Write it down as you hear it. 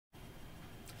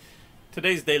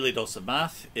Today's Daily Dose of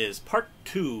Math is part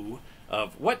 2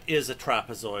 of what is a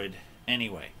trapezoid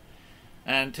anyway.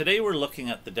 And today we're looking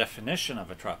at the definition of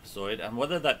a trapezoid and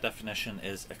whether that definition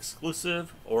is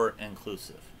exclusive or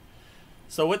inclusive.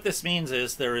 So what this means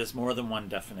is there is more than one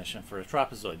definition for a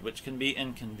trapezoid, which can be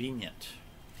inconvenient.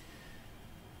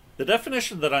 The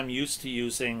definition that I'm used to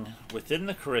using within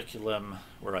the curriculum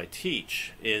where I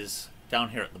teach is down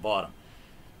here at the bottom.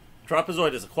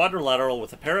 Trapezoid is a quadrilateral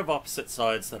with a pair of opposite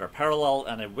sides that are parallel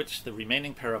and in which the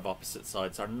remaining pair of opposite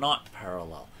sides are not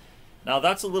parallel. Now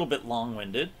that's a little bit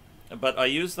long-winded, but I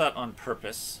use that on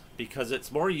purpose because it's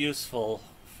more useful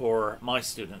for my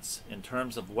students in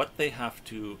terms of what they have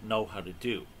to know how to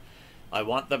do. I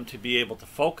want them to be able to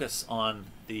focus on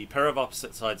the pair of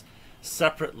opposite sides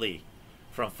separately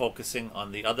from focusing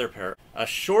on the other pair. A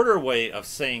shorter way of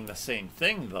saying the same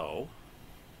thing, though,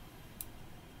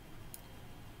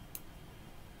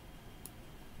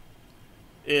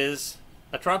 is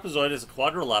a trapezoid is a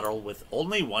quadrilateral with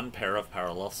only one pair of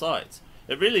parallel sides.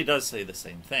 It really does say the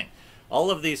same thing.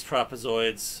 All of these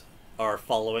trapezoids are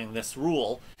following this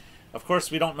rule. Of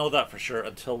course, we don't know that for sure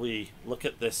until we look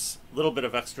at this little bit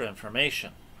of extra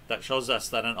information that shows us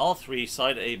that in all three,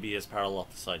 side AB is parallel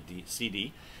to side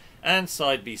CD, and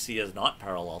side BC is not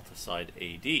parallel to side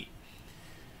AD.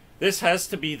 This has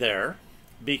to be there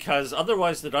because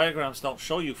otherwise the diagrams don't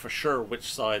show you for sure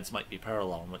which sides might be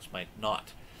parallel and which might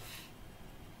not.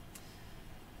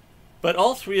 But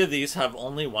all three of these have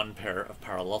only one pair of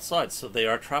parallel sides, so they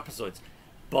are trapezoids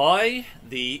by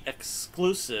the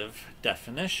exclusive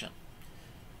definition.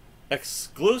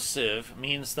 Exclusive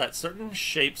means that certain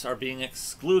shapes are being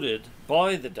excluded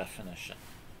by the definition.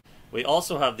 We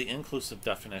also have the inclusive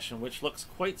definition, which looks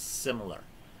quite similar.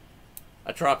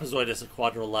 A trapezoid is a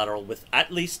quadrilateral with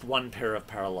at least one pair of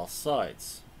parallel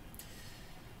sides.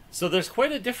 So there's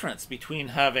quite a difference between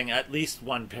having at least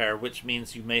one pair, which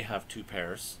means you may have two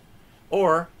pairs,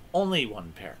 or only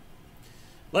one pair.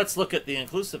 Let's look at the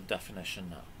inclusive definition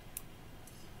now.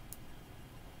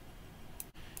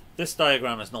 This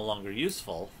diagram is no longer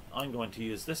useful. I'm going to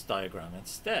use this diagram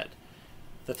instead.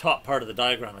 The top part of the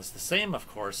diagram is the same, of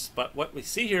course, but what we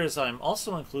see here is I'm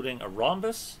also including a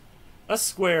rhombus, a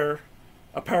square,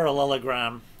 a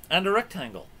parallelogram, and a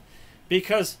rectangle,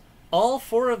 because all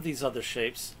four of these other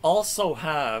shapes also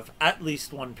have at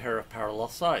least one pair of parallel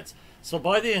sides. So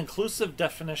by the inclusive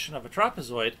definition of a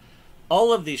trapezoid,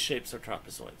 all of these shapes are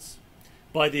trapezoids.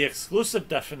 By the exclusive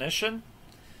definition,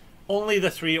 only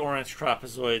the three orange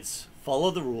trapezoids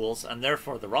follow the rules, and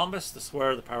therefore the rhombus, the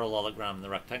square, the parallelogram, and the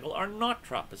rectangle are not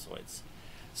trapezoids.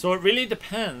 So it really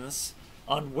depends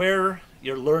on where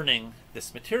you're learning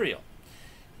this material.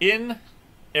 In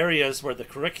areas where the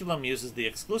curriculum uses the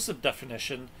exclusive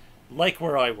definition, like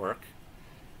where I work,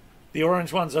 the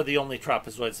orange ones are the only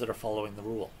trapezoids that are following the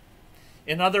rule.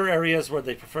 In other areas where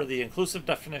they prefer the inclusive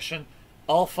definition,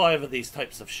 all five of these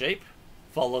types of shape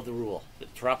follow the rule. The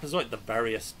trapezoid, the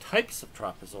various types of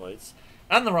trapezoids,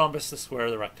 and the rhombus, the square,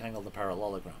 the rectangle, the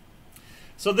parallelogram.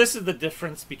 So this is the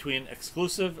difference between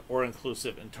exclusive or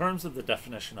inclusive in terms of the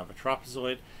definition of a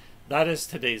trapezoid. That is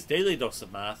today's Daily Dose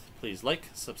of Math. Please like,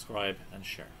 subscribe, and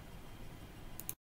share.